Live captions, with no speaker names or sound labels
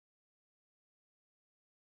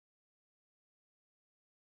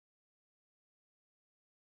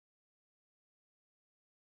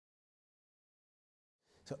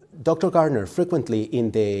So, Dr. Gardner, frequently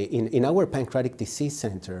in our pancreatic disease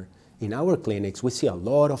center, in our clinics, we see a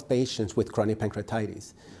lot of patients with chronic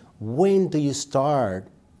pancreatitis. When do you start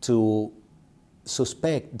to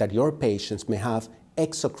suspect that your patients may have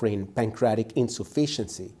exocrine pancreatic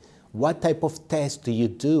insufficiency? What type of test do you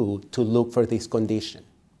do to look for this condition?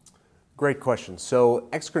 Great question. So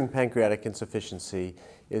exocrine pancreatic insufficiency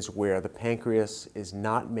is where the pancreas is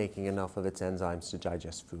not making enough of its enzymes to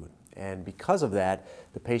digest food. And because of that,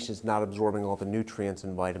 the patient is not absorbing all the nutrients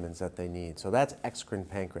and vitamins that they need. So that's exocrine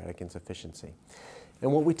pancreatic insufficiency.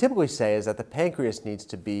 And what we typically say is that the pancreas needs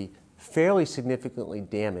to be fairly significantly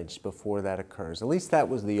damaged before that occurs. At least that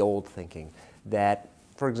was the old thinking, that,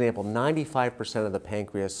 for example, 95% of the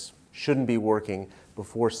pancreas shouldn't be working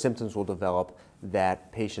before symptoms will develop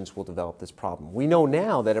that patients will develop this problem. We know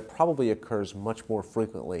now that it probably occurs much more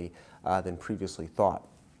frequently than previously thought.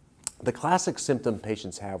 The classic symptom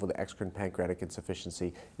patients have with exocrine pancreatic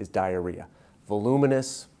insufficiency is diarrhea,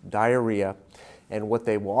 voluminous diarrhea, and what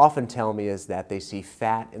they will often tell me is that they see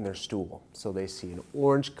fat in their stool. So they see an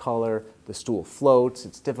orange color, the stool floats,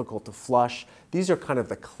 it's difficult to flush. These are kind of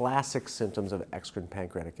the classic symptoms of exocrine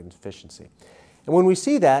pancreatic insufficiency. And when we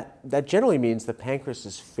see that, that generally means the pancreas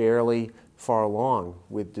is fairly far along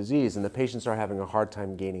with disease, and the patients are having a hard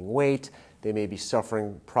time gaining weight. They may be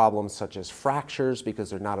suffering problems such as fractures because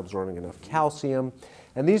they're not absorbing enough calcium.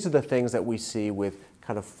 And these are the things that we see with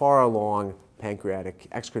kind of far along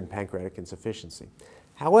exocrine pancreatic insufficiency.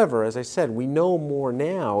 However, as I said, we know more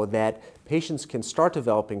now that patients can start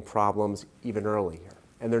developing problems even earlier,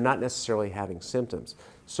 and they're not necessarily having symptoms.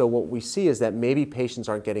 So what we see is that maybe patients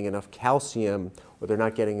aren't getting enough calcium or they're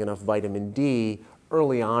not getting enough vitamin D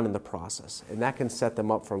early on in the process, and that can set them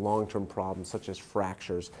up for long-term problems such as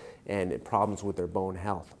fractures and problems with their bone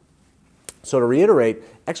health. So to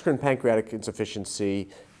reiterate, exocrine pancreatic insufficiency,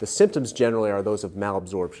 the symptoms generally are those of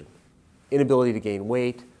malabsorption, inability to gain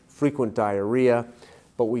weight, frequent diarrhea,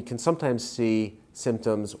 but we can sometimes see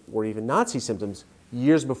symptoms or even not see symptoms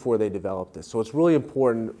years before they develop this. So it's really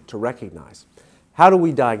important to recognize. How do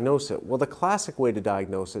we diagnose it? Well, the classic way to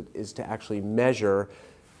diagnose it is to actually measure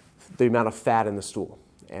the amount of fat in the stool.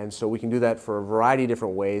 And so we can do that for a variety of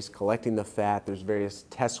different ways, collecting the fat. There's various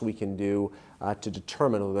tests we can do to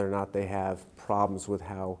determine whether or not they have problems with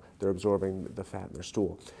how they're absorbing the fat in their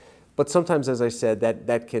stool. But sometimes, as I said,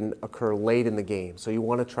 that can occur late in the game. So you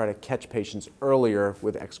want to try to catch patients earlier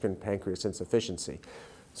with exocrine pancreas insufficiency.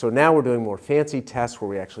 So now we're doing more fancy tests where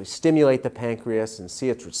we actually stimulate the pancreas and see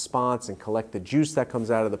its response and collect the juice that comes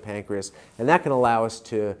out of the pancreas, and that can allow us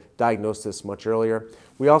to diagnose this much earlier.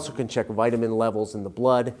 We also can check vitamin levels in the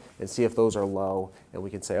blood and see if those are low, and we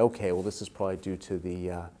can say, okay, well, this is probably due to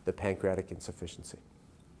the pancreatic insufficiency.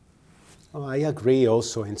 Oh, I agree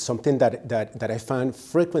also, and something that I find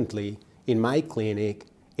frequently in my clinic,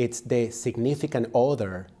 it's the significant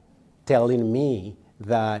other telling me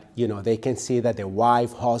that, you know, they can see that the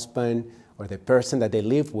wife, husband, or the person that they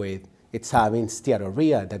live with, it's having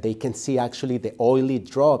steatorrhea, that they can see actually the oily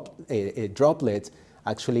droplets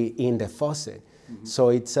actually in the faucet. Mm-hmm. So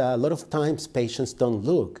it's a lot of times patients don't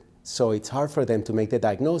look, so it's hard for them to make the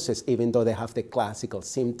diagnosis even though they have the classical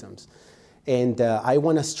symptoms. And I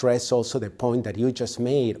want to stress also the point that you just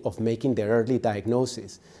made of making the early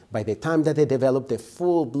diagnosis. By the time that they develop the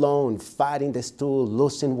full-blown fat in the stool,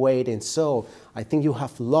 losing weight, and so, I think you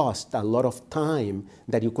have lost a lot of time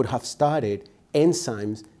that you could have started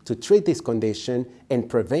enzymes to treat this condition and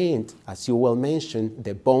prevent, as you well mentioned,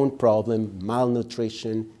 the bone problem,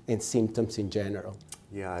 malnutrition, and symptoms in general.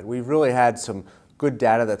 Yeah, and we've really had some good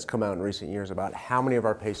data that's come out in recent years about how many of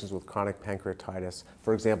our patients with chronic pancreatitis,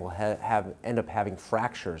 for example, end up having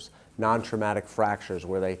fractures, non-traumatic fractures,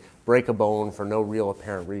 where they break a bone for no real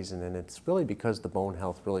apparent reason, and it's really because the bone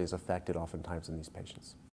health really is affected oftentimes in these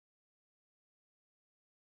patients.